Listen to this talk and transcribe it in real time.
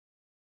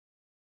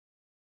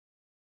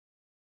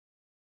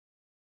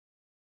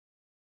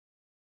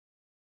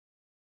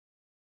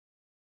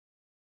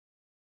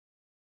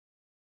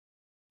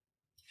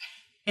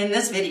In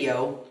this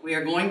video, we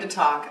are going to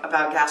talk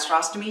about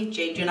gastrostomy,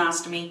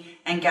 jejunostomy,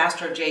 and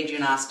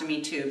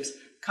gastro-jejunostomy tubes,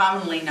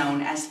 commonly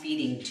known as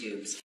feeding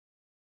tubes.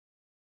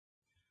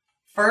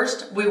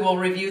 First, we will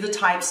review the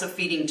types of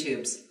feeding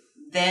tubes.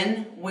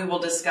 Then, we will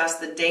discuss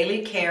the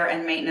daily care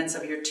and maintenance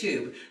of your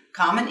tube,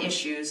 common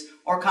issues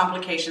or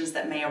complications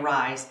that may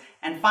arise,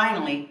 and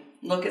finally,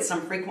 look at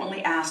some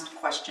frequently asked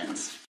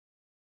questions.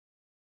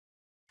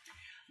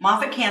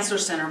 Moffitt Cancer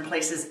Center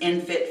places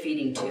in-fit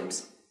feeding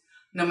tubes.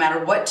 No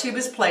matter what tube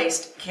is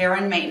placed, care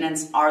and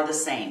maintenance are the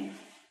same.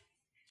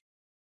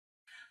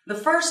 The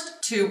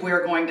first tube we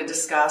are going to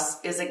discuss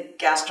is a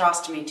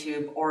gastrostomy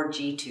tube or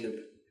G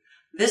tube.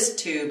 This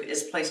tube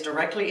is placed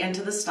directly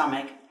into the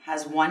stomach,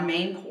 has one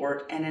main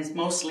port, and is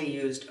mostly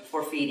used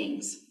for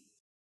feedings.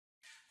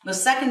 The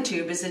second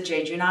tube is a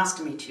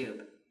jejunostomy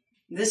tube.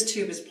 This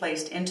tube is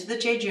placed into the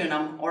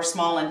jejunum or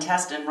small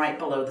intestine right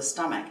below the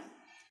stomach.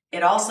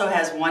 It also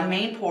has one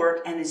main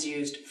port and is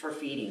used for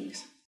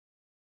feedings.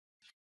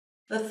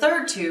 The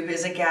third tube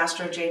is a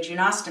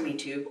gastro-jejunostomy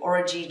tube or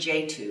a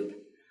GJ tube.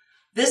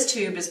 This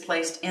tube is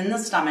placed in the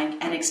stomach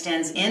and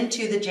extends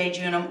into the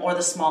jejunum or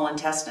the small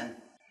intestine.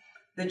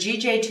 The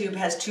GJ tube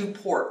has two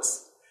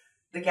ports.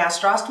 The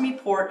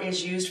gastrostomy port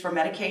is used for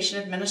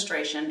medication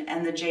administration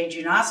and the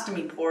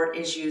jejunostomy port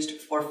is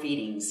used for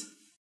feedings.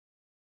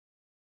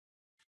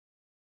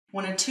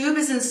 When a tube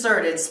is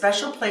inserted,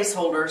 special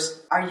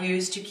placeholders are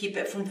used to keep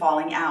it from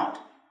falling out.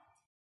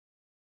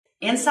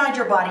 Inside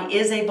your body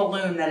is a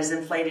balloon that is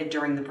inflated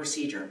during the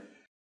procedure.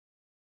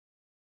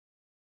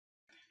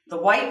 The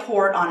white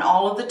port on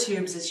all of the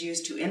tubes is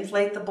used to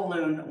inflate the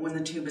balloon when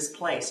the tube is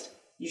placed.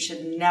 You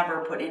should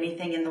never put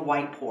anything in the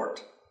white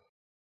port.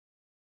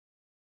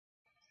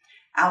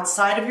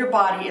 Outside of your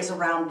body is a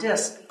round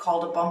disc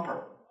called a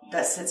bumper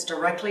that sits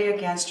directly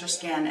against your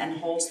skin and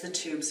holds the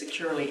tube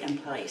securely in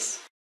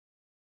place.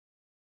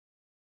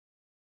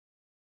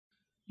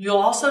 You'll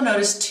also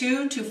notice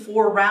 2 to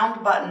 4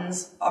 round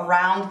buttons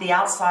around the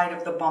outside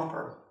of the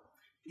bumper.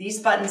 These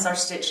buttons are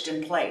stitched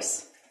in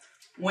place.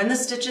 When the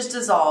stitches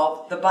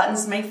dissolve, the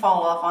buttons may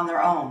fall off on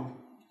their own.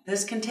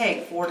 This can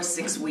take 4 to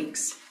 6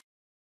 weeks.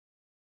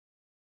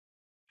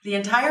 The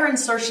entire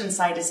insertion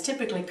site is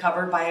typically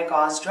covered by a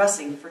gauze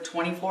dressing for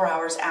 24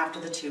 hours after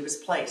the tube is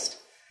placed.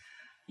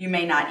 You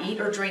may not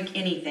eat or drink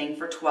anything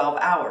for 12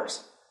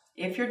 hours.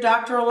 If your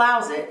doctor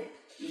allows it,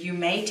 you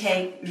may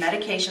take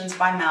medications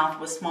by mouth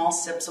with small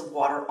sips of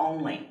water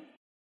only.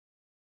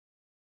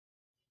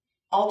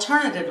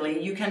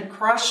 Alternatively, you can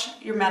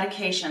crush your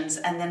medications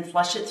and then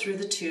flush it through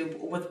the tube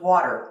with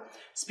water.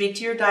 Speak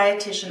to your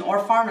dietitian or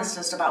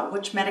pharmacist about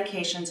which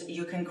medications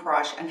you can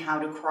crush and how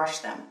to crush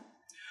them.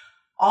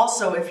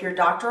 Also, if your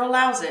doctor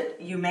allows it,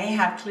 you may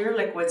have clear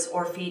liquids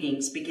or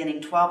feedings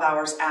beginning 12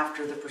 hours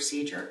after the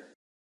procedure.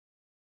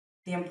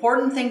 The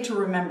important thing to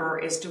remember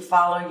is to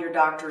follow your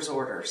doctor's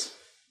orders.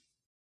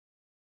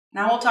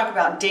 Now we'll talk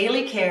about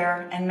daily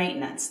care and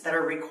maintenance that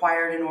are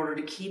required in order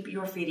to keep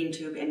your feeding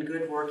tube in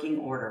good working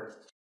order.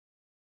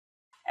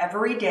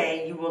 Every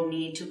day you will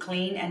need to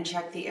clean and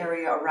check the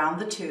area around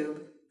the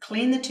tube,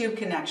 clean the tube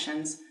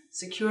connections,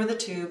 secure the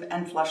tube,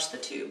 and flush the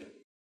tube.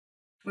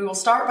 We will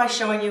start by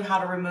showing you how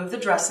to remove the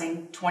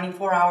dressing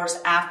 24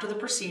 hours after the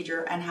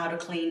procedure and how to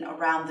clean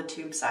around the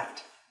tube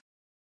site.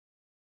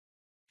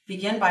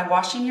 Begin by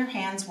washing your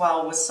hands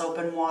well with soap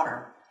and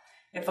water.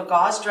 If a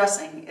gauze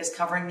dressing is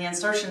covering the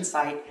insertion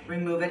site,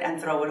 remove it and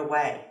throw it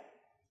away.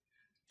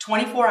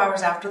 24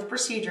 hours after the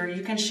procedure,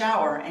 you can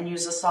shower and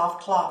use a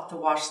soft cloth to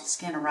wash the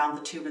skin around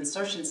the tube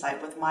insertion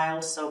site with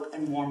mild soap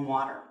and warm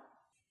water.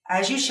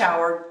 As you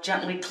shower,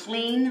 gently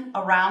clean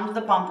around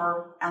the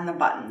bumper and the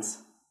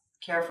buttons.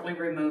 Carefully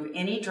remove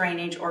any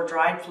drainage or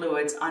dried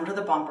fluids under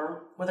the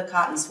bumper with a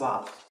cotton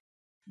swab.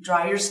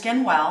 Dry your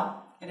skin well.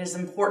 It is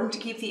important to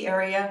keep the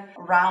area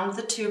around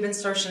the tube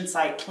insertion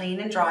site clean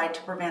and dry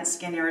to prevent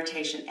skin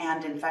irritation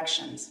and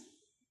infections.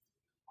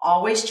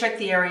 Always check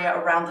the area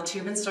around the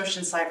tube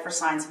insertion site for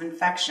signs of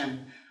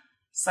infection.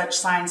 Such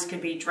signs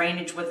could be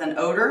drainage with an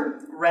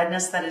odor,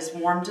 redness that is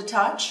warm to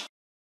touch.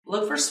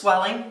 Look for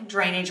swelling,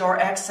 drainage, or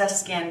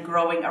excess skin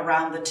growing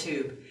around the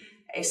tube.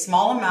 A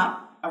small amount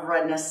of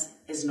redness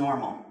is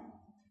normal.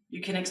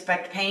 You can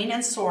expect pain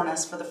and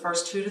soreness for the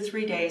first 2 to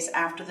 3 days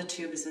after the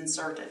tube is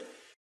inserted.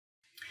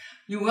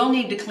 You will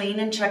need to clean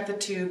and check the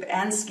tube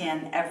and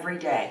skin every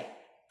day.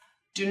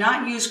 Do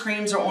not use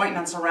creams or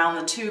ointments around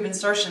the tube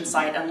insertion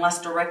site unless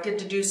directed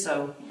to do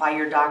so by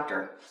your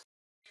doctor.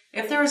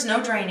 If there is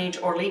no drainage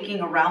or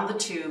leaking around the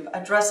tube,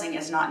 a dressing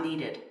is not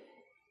needed.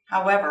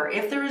 However,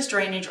 if there is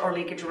drainage or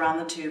leakage around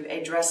the tube,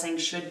 a dressing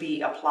should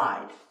be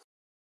applied.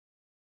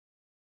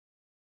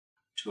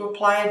 To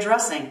apply a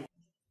dressing,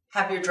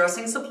 have your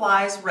dressing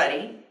supplies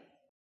ready.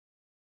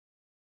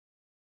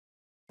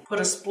 Put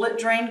a split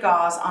drain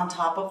gauze on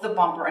top of the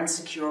bumper and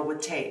secure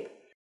with tape.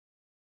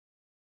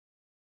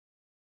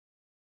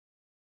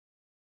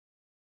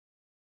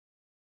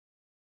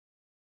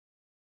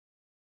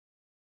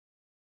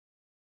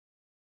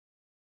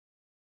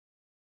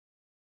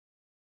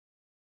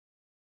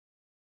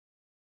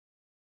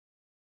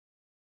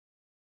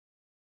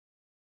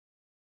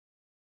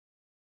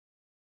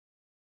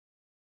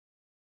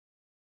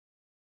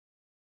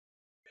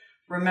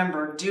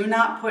 Remember, do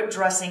not put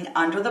dressing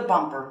under the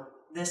bumper.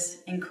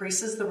 This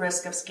increases the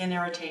risk of skin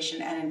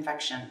irritation and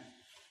infection.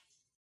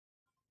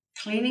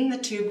 Cleaning the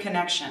tube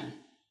connection.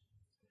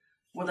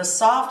 With a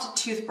soft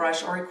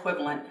toothbrush or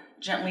equivalent,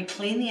 gently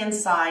clean the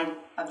inside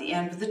of the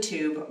end of the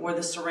tube where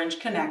the syringe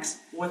connects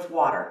with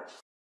water.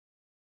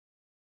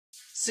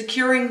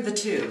 Securing the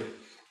tube.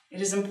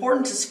 It is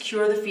important to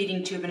secure the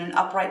feeding tube in an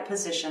upright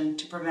position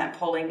to prevent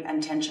pulling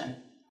and tension.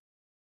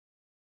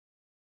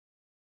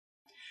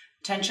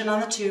 Tension on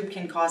the tube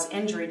can cause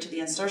injury to the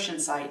insertion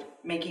site,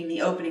 making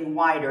the opening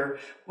wider,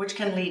 which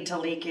can lead to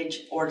leakage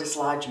or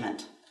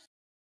dislodgement.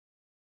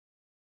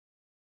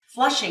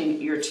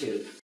 Flushing your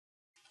tube.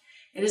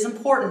 It is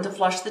important to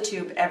flush the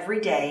tube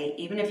every day,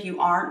 even if you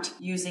aren't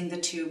using the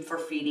tube for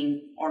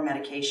feeding or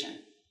medication.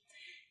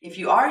 If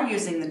you are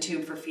using the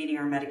tube for feeding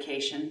or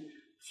medication,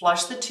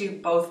 flush the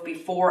tube both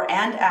before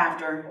and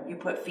after you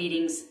put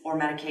feedings or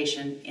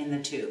medication in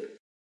the tube.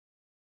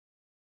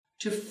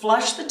 To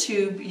flush the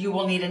tube, you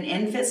will need an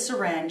in-fit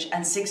syringe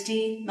and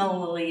 60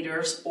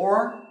 milliliters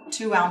or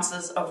 2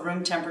 ounces of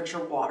room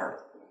temperature water.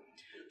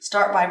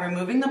 Start by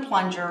removing the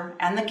plunger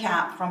and the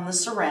cap from the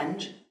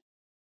syringe.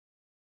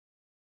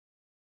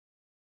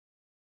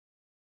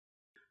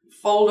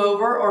 Fold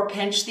over or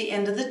pinch the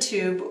end of the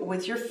tube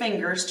with your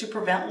fingers to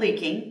prevent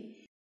leaking.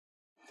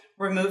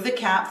 Remove the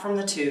cap from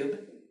the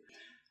tube.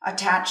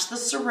 Attach the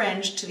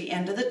syringe to the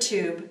end of the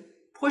tube.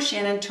 Push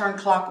in and turn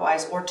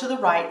clockwise or to the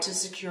right to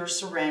secure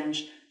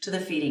syringe to the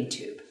feeding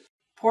tube.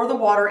 Pour the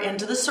water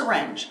into the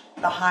syringe.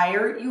 The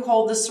higher you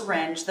hold the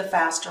syringe, the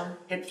faster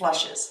it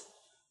flushes.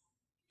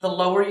 The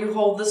lower you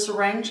hold the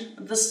syringe,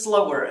 the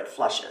slower it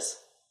flushes.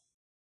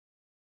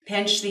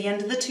 Pinch the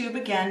end of the tube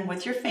again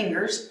with your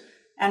fingers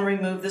and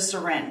remove the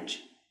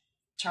syringe.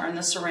 Turn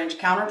the syringe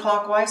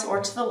counterclockwise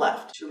or to the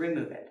left to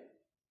remove it.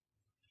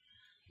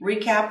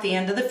 Recap the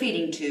end of the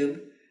feeding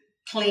tube.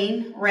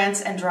 Clean, rinse,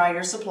 and dry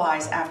your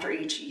supplies after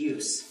each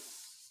use.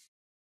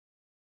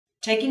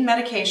 Taking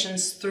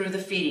medications through the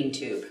feeding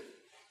tube.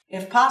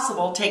 If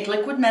possible, take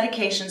liquid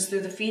medications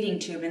through the feeding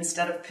tube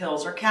instead of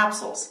pills or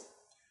capsules.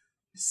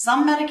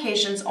 Some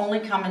medications only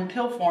come in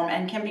pill form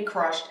and can be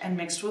crushed and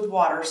mixed with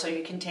water so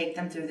you can take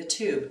them through the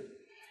tube.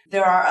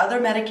 There are other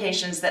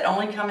medications that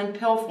only come in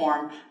pill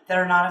form that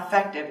are not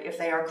effective if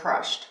they are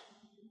crushed.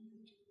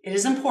 It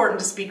is important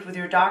to speak with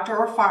your doctor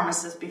or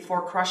pharmacist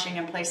before crushing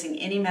and placing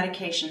any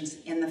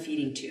medications in the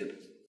feeding tube.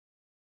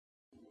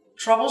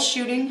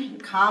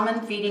 Troubleshooting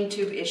common feeding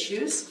tube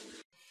issues.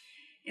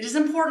 It is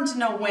important to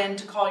know when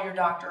to call your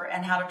doctor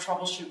and how to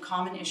troubleshoot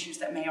common issues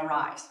that may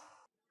arise.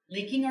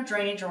 Leaking or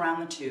drainage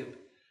around the tube.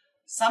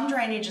 Some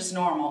drainage is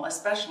normal,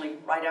 especially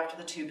right after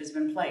the tube has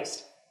been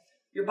placed.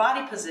 Your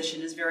body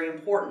position is very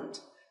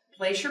important.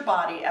 Place your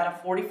body at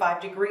a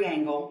 45-degree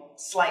angle,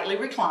 slightly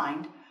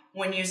reclined,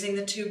 when using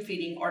the tube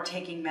feeding or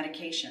taking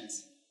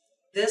medications.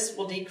 This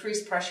will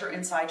decrease pressure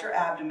inside your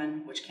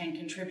abdomen, which can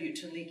contribute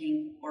to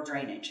leaking or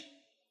drainage.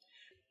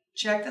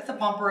 Check that the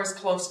bumper is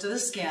close to the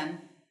skin,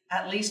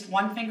 at least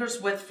 1 finger's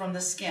width from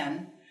the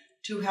skin,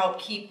 to help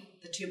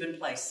keep the tube in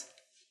place.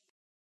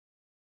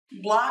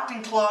 Blocked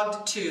and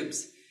clogged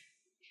tubes.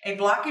 A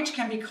blockage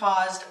can be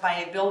caused by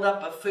a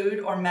buildup of food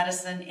or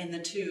medicine in the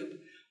tube,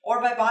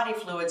 or by body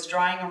fluids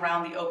drying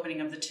around the opening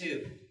of the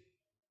tube.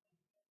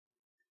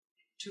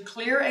 To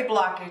clear a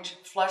blockage,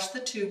 flush the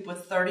tube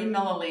with 30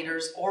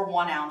 milliliters or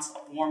 1 ounce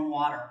of warm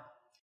water.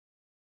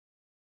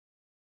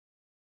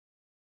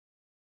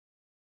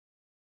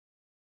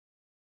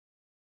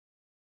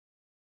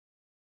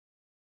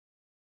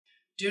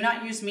 Do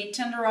not use meat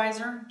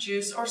tenderizer,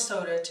 juice, or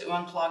soda to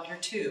unclog your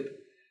tube.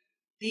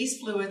 These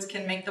fluids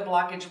can make the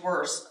blockage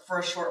worse for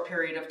a short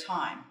period of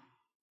time.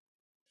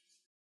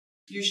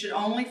 You should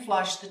only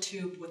flush the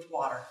tube with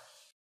water.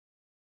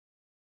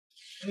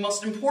 The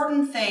most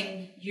important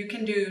thing you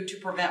can do to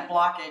prevent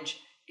blockage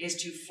is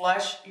to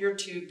flush your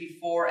tube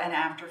before and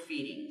after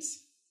feedings.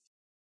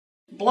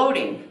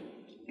 Bloating.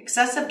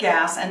 Excessive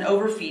gas and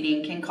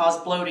overfeeding can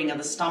cause bloating of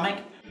the stomach,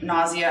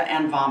 nausea,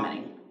 and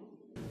vomiting.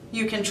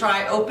 You can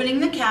try opening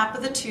the cap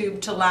of the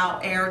tube to allow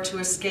air to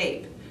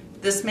escape.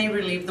 This may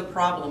relieve the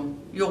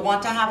problem. You'll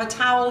want to have a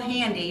towel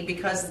handy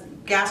because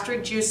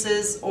gastric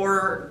juices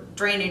or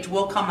drainage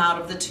will come out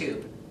of the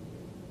tube.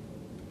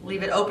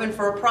 Leave it open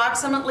for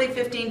approximately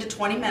 15 to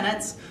 20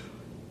 minutes.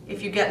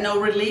 If you get no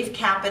relief,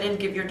 cap it and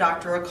give your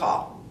doctor a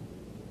call.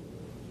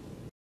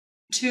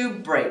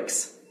 Tube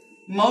breaks.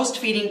 Most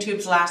feeding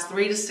tubes last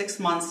 3 to 6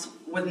 months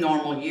with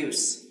normal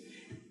use.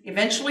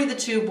 Eventually the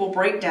tube will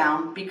break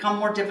down, become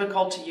more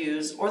difficult to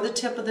use, or the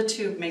tip of the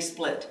tube may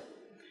split.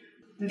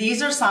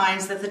 These are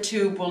signs that the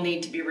tube will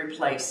need to be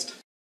replaced.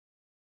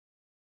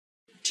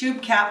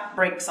 Tube cap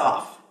breaks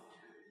off.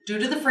 Due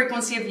to the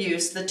frequency of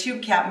use, the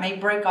tube cap may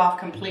break off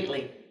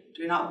completely.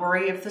 Do not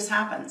worry if this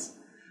happens.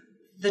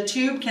 The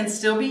tube can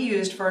still be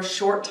used for a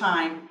short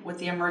time with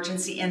the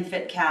emergency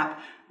infit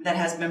cap that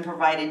has been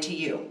provided to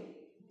you.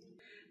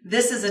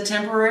 This is a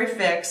temporary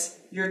fix.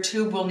 Your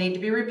tube will need to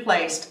be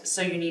replaced,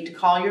 so you need to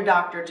call your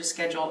doctor to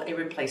schedule a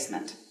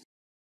replacement.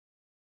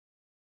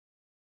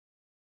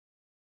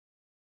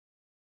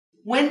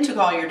 When to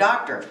call your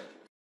doctor.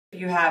 If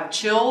you have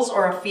chills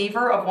or a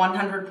fever of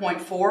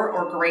 100.4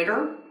 or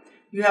greater,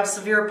 you have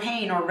severe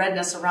pain or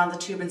redness around the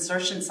tube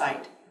insertion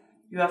site,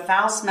 you have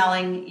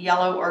foul-smelling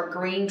yellow or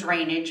green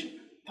drainage,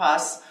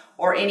 pus,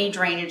 or any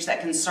drainage that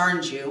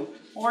concerns you,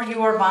 or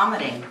you are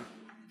vomiting,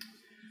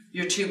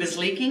 your tube is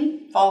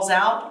leaking, falls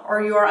out,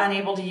 or you are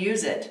unable to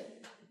use it.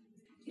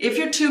 If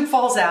your tube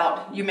falls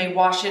out, you may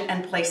wash it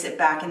and place it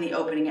back in the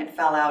opening it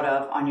fell out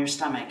of on your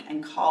stomach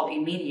and call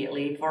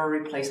immediately for a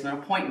replacement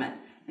appointment,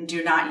 and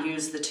do not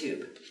use the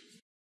tube.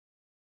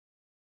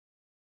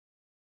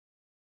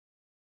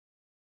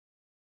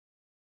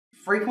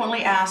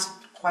 Frequently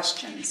asked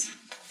questions.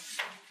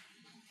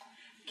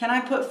 Can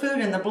I put food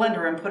in the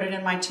blender and put it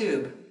in my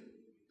tube?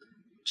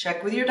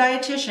 Check with your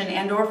dietitian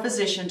and/or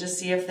physician to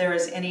see if there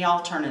is any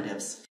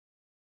alternatives.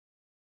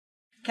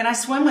 Can I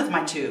swim with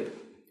my tube?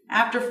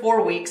 After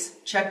 4 weeks,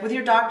 check with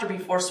your doctor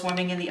before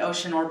swimming in the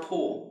ocean or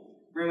pool.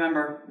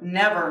 Remember,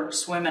 never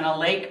swim in a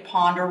lake,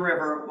 pond, or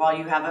river while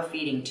you have a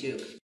feeding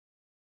tube.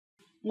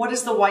 What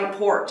is the white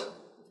port?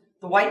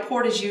 The white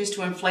port is used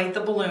to inflate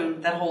the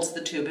balloon that holds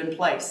the tube in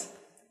place.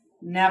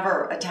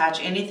 Never attach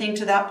anything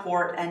to that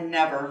port and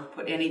never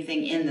put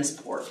anything in this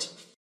port.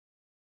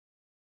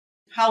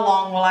 How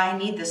long will I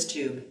need this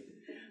tube?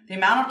 The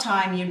amount of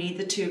time you need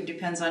the tube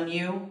depends on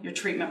you, your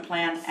treatment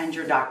plan, and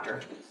your doctor.